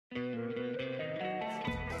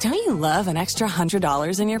Don't you love an extra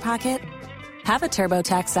 $100 in your pocket? Have a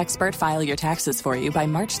TurboTax expert file your taxes for you by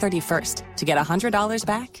March 31st to get $100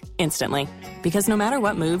 back instantly. Because no matter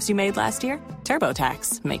what moves you made last year,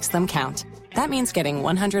 TurboTax makes them count. That means getting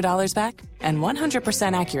 $100 back and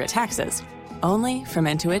 100% accurate taxes only from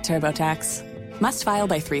Intuit TurboTax. Must file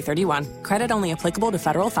by 3/31. Credit only applicable to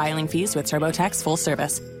federal filing fees with TurboTax full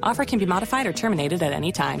service. Offer can be modified or terminated at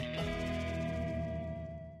any time.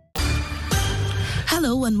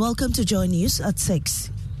 Hello and welcome to Joy News at 6.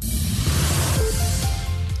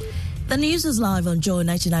 The news is live on Joy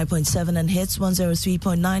 99.7 and hits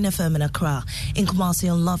 103.9 FM in Accra, in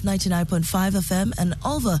Kumasi on Love 99.5 FM, and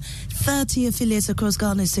over 30 affiliates across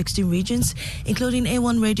Ghana's 16 regions, including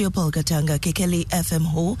A1 Radio Polkatanga, Kekeli FM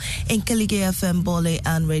Ho, Nkelige FM Bole,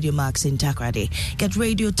 and Radio Max in Takrady. Get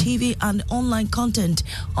radio, TV, and online content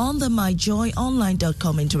on the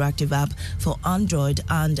myjoyonline.com interactive app for Android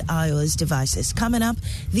and iOS devices. Coming up,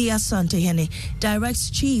 the Asantehene directs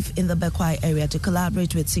chief in the Bekwai area to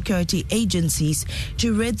collaborate with security agencies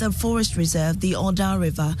to rid the forest reserve, the Oda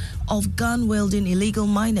River, of gun-wielding illegal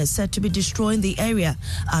miners said to be destroying the area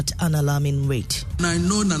at an alarming rate. I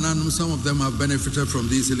know some of them have benefited from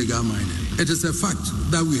this illegal mining. It is a fact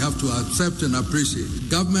that we have to accept and appreciate.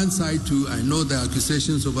 Government side too, I know the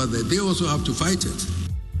accusations over there. They also have to fight it.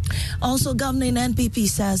 Also, governing NPP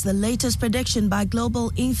says the latest prediction by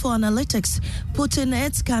Global Info Analytics, putting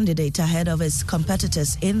its candidate ahead of its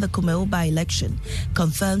competitors in the Kumeu by-election,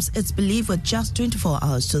 confirms its belief with just 24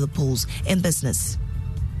 hours to the polls in business.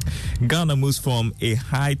 Ghana moves from a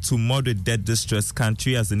high to moderate debt distress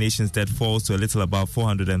country as the nation's debt falls to a little above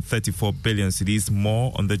 434 billion cedis.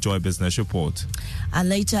 More on the Joy Business Report. And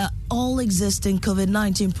later, all existing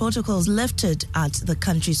COVID-19 protocols lifted at the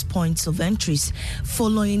country's points of entries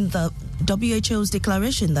following the WHO's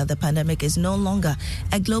declaration that the pandemic is no longer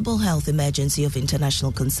a global health emergency of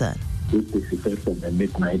international concern. This takes effect from the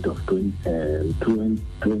midnight of 20th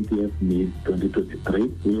May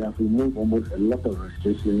 2023. We have removed almost a lot of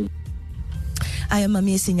restrictions. I am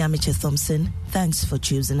Amisi Nyamiche Thompson. Thanks for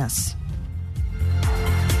choosing us.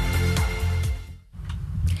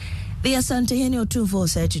 The Asantehene Otumfuo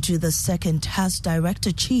Osei-Tutu II has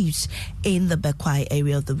directed chiefs in the Bekwai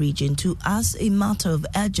area of the region to, as a matter of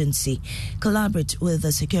urgency, collaborate with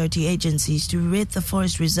the security agencies to rid the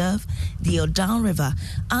forest reserve, the Odan River,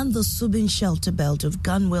 and the Subin shelter belt of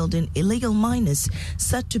gun-wielding illegal miners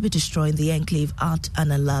said to be destroying the enclave at an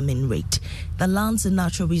alarming rate. The Lands and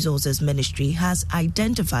Natural Resources Ministry has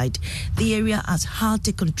identified the area as hard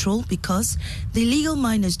to control because the illegal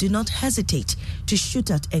miners do not hesitate to shoot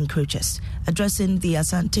at encroachers. Addressing the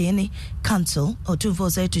Asantehene Council, Otumfuo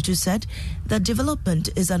Osei-Tutu said the development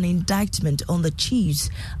is an indictment on the chiefs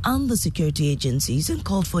and the security agencies and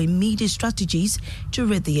called for immediate strategies to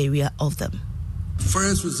rid the area of them.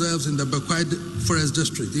 Forest reserves in the Bekwai Forest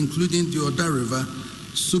District, including the Oda River,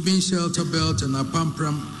 Subin Shelter Belt, and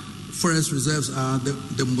Apampram Forest reserves are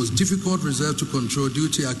the most difficult reserve to control due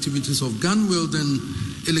to activities of gun-wielding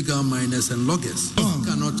illegal miners and loggers.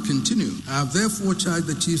 Cannot continue. I have therefore charged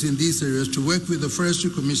the chiefs in these areas to work with the Forestry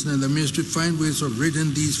Commission and the Ministry to find ways of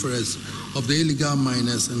ridding these forests of the illegal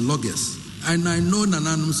miners and loggers. And I know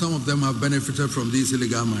some of them have benefited from this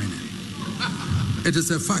illegal mining. It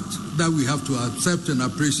is a fact that we have to accept and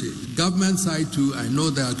appreciate. Government side too, I know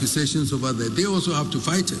the accusations over there. They also have to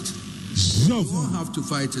fight it. We all have to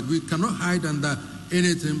fight it. We cannot hide under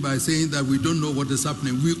anything by saying that we don't know what is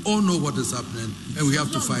happening. We all know what is happening, and we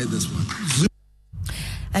have to fight this one.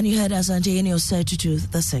 And you heard Asantehene Osei-Tutu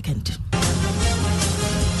II.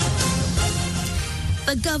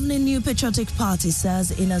 The governing New Patriotic Party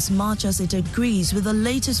says inasmuch as it agrees with the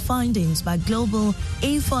latest findings by Global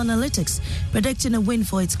Info Analytics predicting a win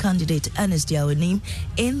for its candidate Ernest Diawonim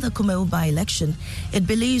in the Kumeu by-election, it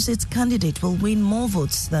believes its candidate will win more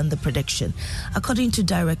votes than the prediction. According to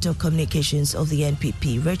Director of Communications of the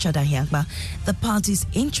NPP, Richard Ahiagba, the party's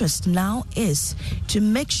interest now is to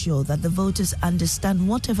make sure that the voters understand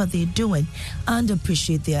whatever they're doing and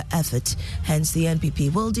appreciate their effort. Hence, the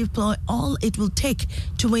NPP will deploy all it will take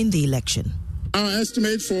to win the election. Our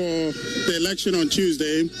estimate for the election on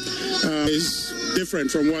Tuesday is different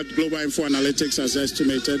from what Global Info Analytics has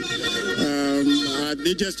estimated.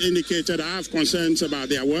 They just indicated I have concerns about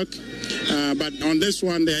their work, but on this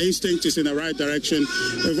one, their instinct is in the right direction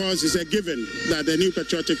because it's a given that the New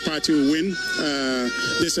Patriotic Party will win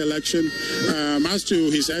this election. As to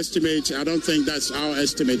his estimate, I don't think that's our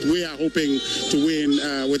estimate. We are hoping to win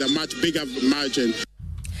with a much bigger margin.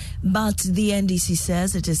 But the NDC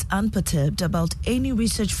says it is unperturbed about any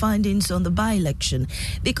research findings on the by-election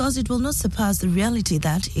because it will not surpass the reality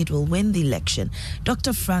that it will win the election.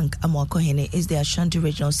 Dr. Frank Asantehene is the Ashanti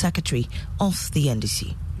Regional Secretary of the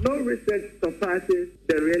NDC. No research surpasses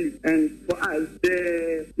the reality, and for us,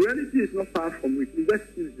 the reality is not far from it. It's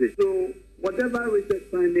just Tuesday. So whatever research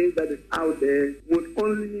findings that is out there would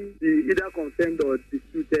only be either confirmed or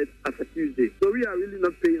disputed after Tuesday. So we are really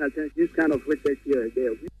not paying attention to this kind of research here and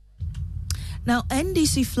there. Now,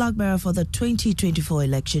 NDC flag bearer for the 2024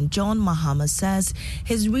 election, John Mahama, says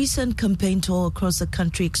his recent campaign tour across the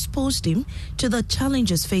country exposed him to the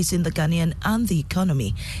challenges facing the Ghanaian and the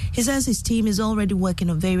economy. He says his team is already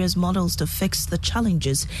working on various models to fix the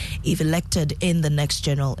challenges if elected in the next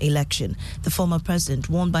general election. The former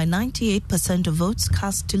president won by 98% of votes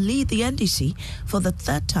cast to lead the NDC for the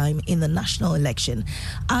third time in the national election.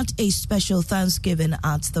 At a special Thanksgiving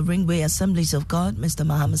at the Ringway Assemblies of God, Mr.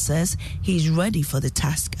 Mahama says he is ready for the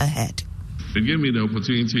task ahead. It gave me the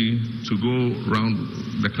opportunity to go around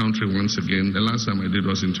the country once again. The last time I did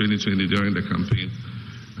was in 2020 during the campaign.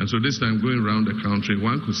 And so this time going around the country,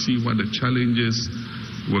 one could see what the challenges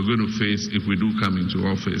we're going to face if we do come into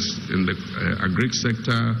office. In the agri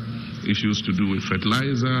sector, issues to do with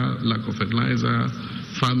fertilizer, lack of fertilizer,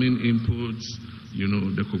 farming inputs,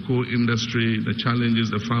 the cocoa industry, the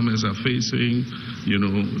challenges the farmers are facing, the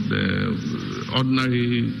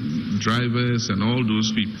ordinary drivers and all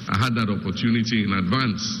those people. I had that opportunity in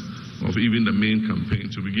advance of even the main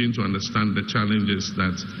campaign to begin to understand the challenges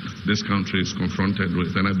that this country is confronted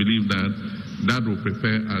with. And I believe that will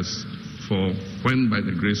prepare us for when by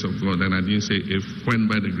the grace of God, and I didn't say if, when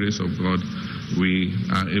by the grace of God, we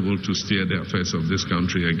are able to steer the affairs of this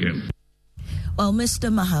country again. Well, Mr.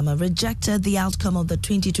 Mahama rejected the outcome of the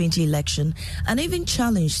 2020 election and even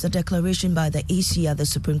challenged the declaration by the EC at the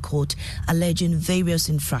Supreme Court alleging various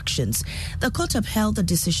infractions. The court upheld the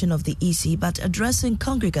decision of the EC, but addressing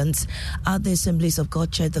congregants at the Assemblies of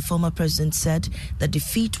God Church, the former president said the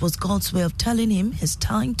defeat was God's way of telling him his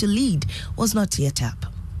time to lead was not yet up.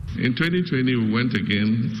 In 2020, we went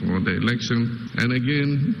again for the election, and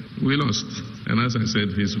again, we lost. And as I said,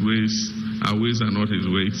 our ways are not his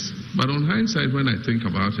ways. But on hindsight, when I think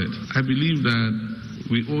about it, I believe that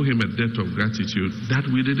we owe him a debt of gratitude that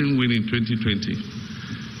we didn't win in 2020.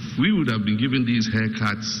 We would have been given these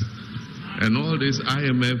haircuts and all this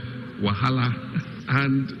IMF wahala.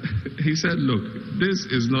 And he said, look, this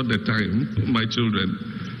is not the time, my children.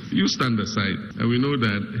 You stand aside, and we know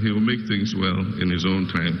that he will make things well in his own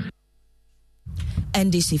time.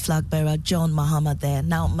 NDC flag bearer John Mahama there.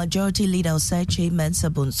 Now, Majority Leader Osei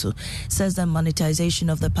Mensah-Bonsu says the monetization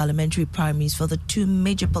of the parliamentary primaries for the two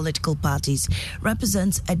major political parties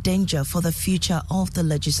represents a danger for the future of the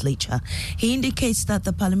legislature. He indicates that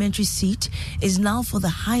the parliamentary seat is now for the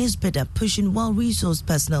highest bidder, pushing well-resourced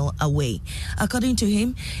personnel away. According to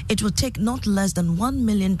him, it will take not less than $1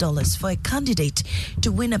 million for a candidate to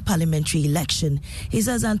win a parliamentary election. He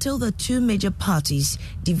says until the two major parties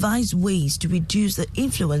devise ways to reduce the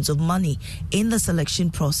influence of money in the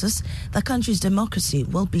selection process, the country's democracy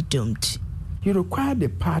will be doomed. You require the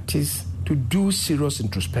parties to do serious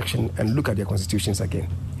introspection and look at their constitutions again.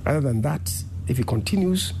 Other than that, if it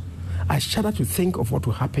continues, I shudder to think of what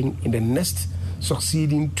will happen in the next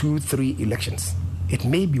succeeding 2-3 elections. It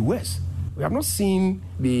may be worse. We have not seen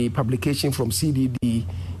the publication from CDD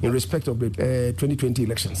in respect of the 2020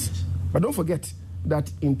 elections. But don't forget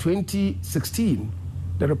that in 2016,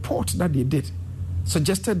 the report that they did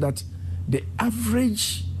suggested that the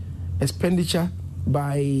average expenditure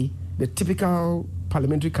by the typical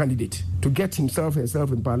parliamentary candidate to get herself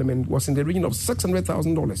in parliament was in the region of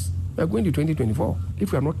 $600,000. We are going to 2024.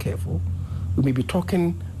 If we are not careful, we may be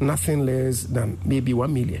talking nothing less than maybe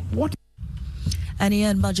 1 million. What? And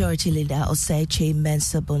yet, Majority Leader Osei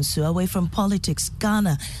Mensah-Bonsu, away from politics,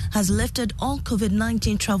 Ghana has lifted all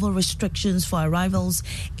COVID-19 travel restrictions for arrivals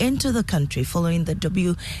into the country following the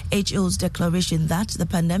WHO's declaration that the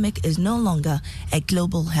pandemic is no longer a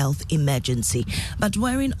global health emergency. But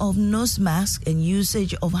wearing of nose masks and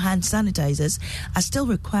usage of hand sanitizers are still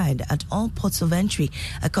required at all ports of entry,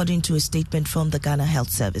 according to a statement from the Ghana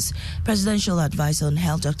Health Service. Presidential Advisor on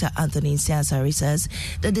Health, Dr. Anthony Nsiansari, says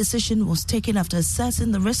the decision was taken after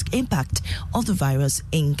assessing the risk impact of the virus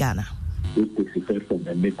in Ghana. This takes effect from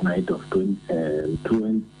the midnight of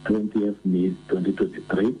 20th May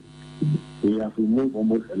 2023. We have removed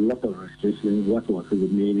almost a lot of restrictions. What was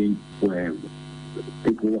remaining were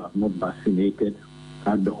people who are not vaccinated,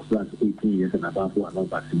 adults that's 18 years and above who are not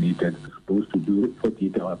vaccinated, supposed to do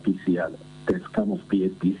 48-hour PCR. Test come of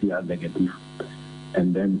PCR negative,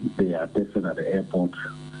 and then they are tested at the airport,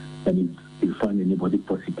 and you find anybody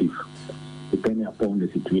positive, depending upon the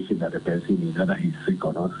situation that the person is, whether he's sick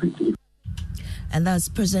or not sick. And that's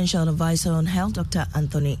Presidential Advisor on Health, Dr.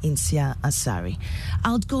 Anthony Insia Asari.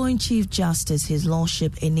 Outgoing Chief Justice, His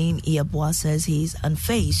Lordship Enim Iyabwa, says he is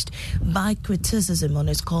unfazed by criticism on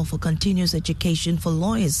his call for continuous education for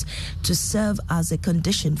lawyers to serve as a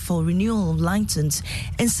condition for renewal of license,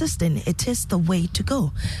 insisting it is the way to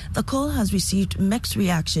go. The call has received mixed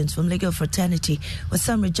reactions from legal fraternity, with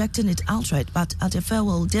some rejecting it outright, but at a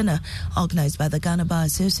farewell dinner organized by the Ghana Bar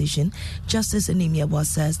Association, Justice Enim Iyabwa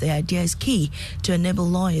says the idea is key to enable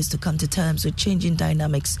lawyers to come to terms with changing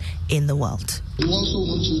dynamics in the world. We also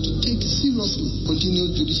want you to take seriously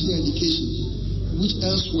continuous judicial education, which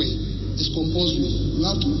elsewhere is compulsory. You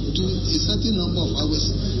have to do a certain number of hours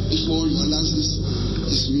before your license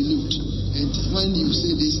is renewed. And when you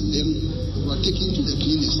say this, then you are taken to the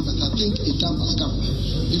cleanest. But I think a time has come.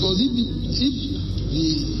 Because if the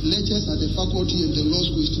lectures at the faculty and the law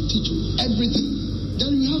school is to teach you everything,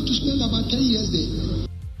 then you have to spend about 10 years there.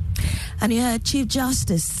 And you heard Chief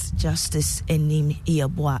Justice Enim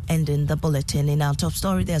Iyabwa ending the bulletin. In our top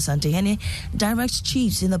story, the Asantehene directs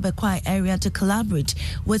chiefs in the Bekwai area to collaborate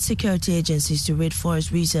with security agencies to raid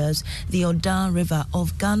forest reserves, the Odan River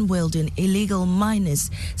of gun-wielding illegal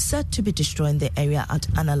miners said to be destroying the area at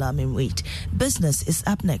an alarming rate. Business is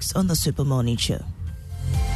up next on the Super Morning Show.